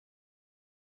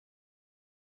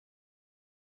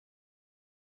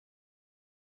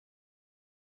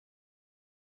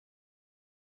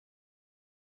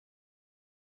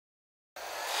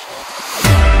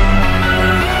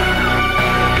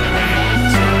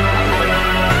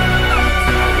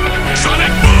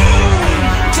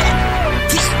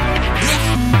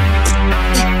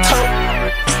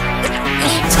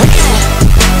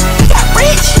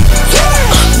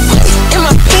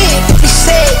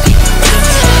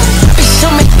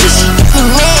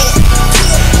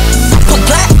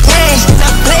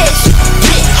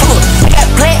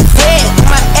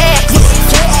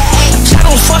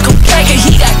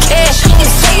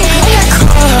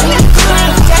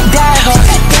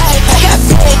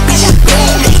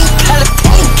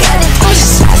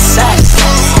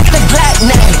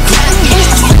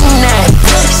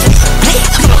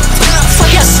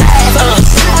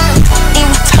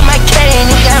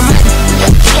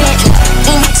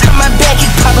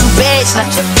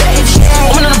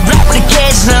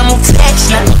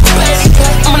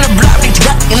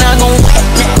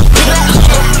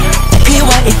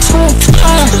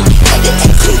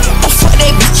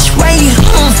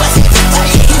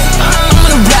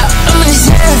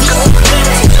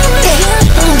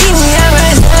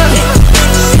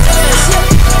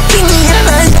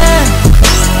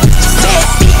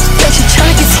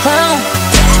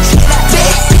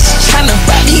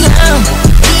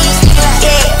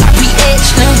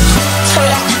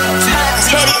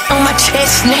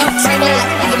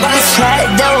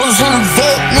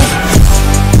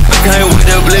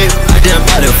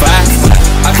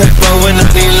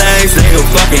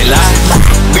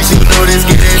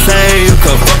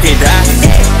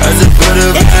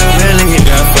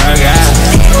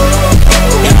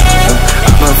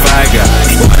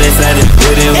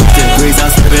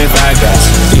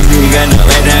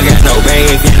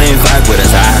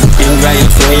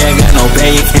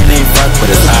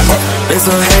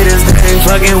Some haters that ain't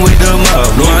fucking with the mug,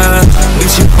 nah.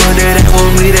 Bitch, you put that on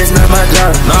me, that's not my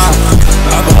job, nah.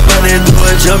 I'm up running through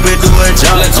a jump and do a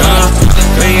jump,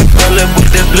 Man, you pull up with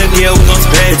the flip, yeah, we gon'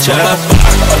 scratch up.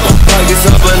 My pockets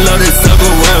up below this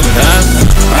overwhelming,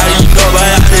 How you know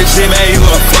about all this shit, man, you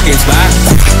a fucking spot.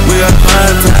 We are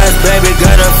monetized, baby,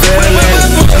 got a feeling.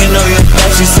 You know your thought,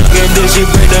 she suckin' dick, she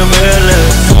bring the million.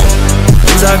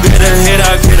 I get a hit,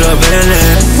 I get a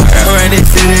million. I run this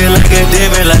city like a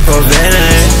demon, like a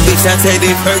villain. Bitch, I take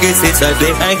these Percocets, I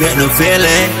think I ain't got no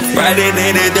feeling. Riding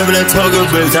in the double toga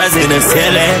bricks, I see the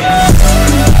ceiling.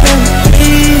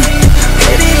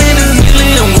 Heading in the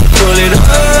million, I'm gon' pull it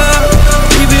up.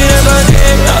 Keep it in my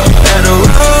head, I'm down the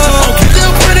road.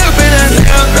 Just put up in a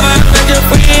damn car, like your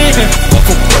friend.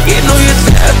 Fucking on your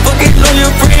side, fucking on your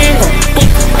friend.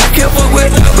 I can't fuck with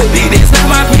nobody, that's not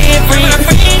my man, friend.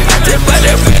 Just buy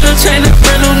that brand new chain, that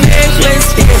brand new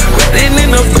necklace. Riding in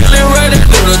the feeling, riding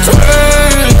through the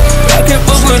turn. I can't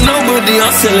fuck with nobody,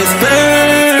 I'm selling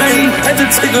sperm. Had to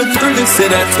take a burger,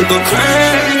 said I took a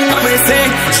crime. I'm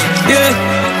insane, yeah.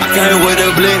 I can't with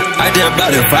a blink, I just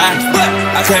bought a five.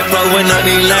 I can't fuck with none of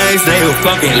these lanes, they a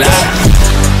fucking lie.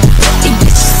 These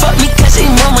bitches fuck me cause they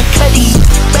want my cutty.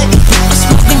 I'm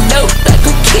smoking dope like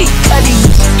a Kid Cudi.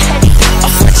 I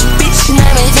fuck your bitch,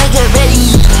 now they take it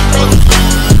ready.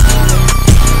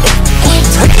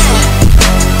 I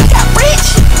got rich,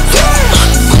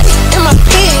 money in my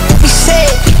bed, we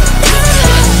said.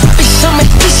 Bitch, so much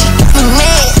bitch, she got me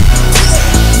mad.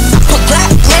 I put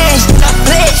black names in my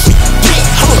pledge.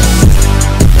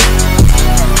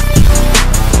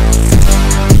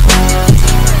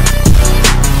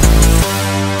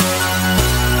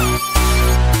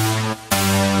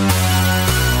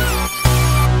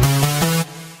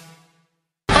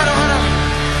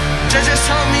 Judges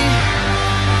told me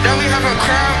that we have a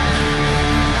crowd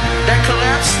that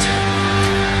collapsed,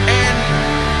 and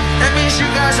that means you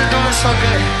guys are doing so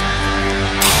good.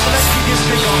 So let's keep this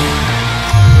shit going.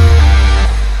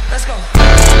 Let's go.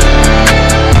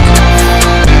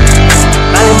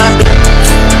 Molly my bitch,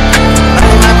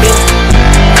 Molly my bitch,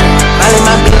 Molly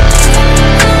my bitch,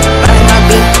 Molly my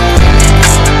bitch,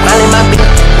 Molly my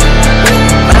bitch,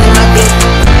 Molly my bitch,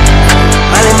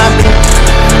 Molly my bitch.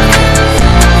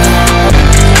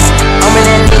 I'm in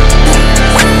that league,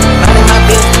 Molly my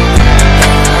bitch,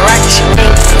 rock your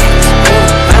ring,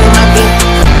 Molly my bitch,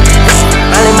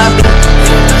 Molly my bitch,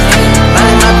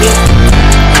 Molly my bitch.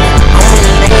 I'm in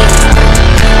the lane.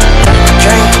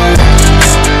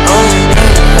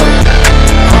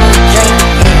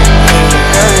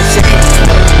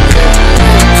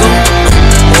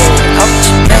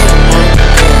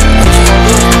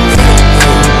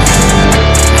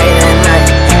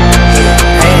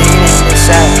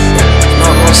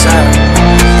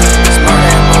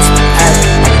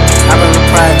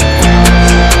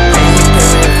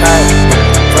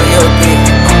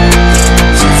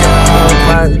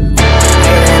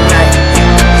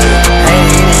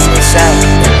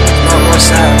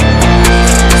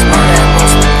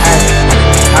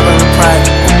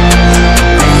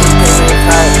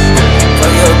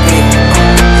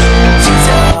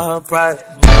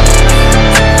 private.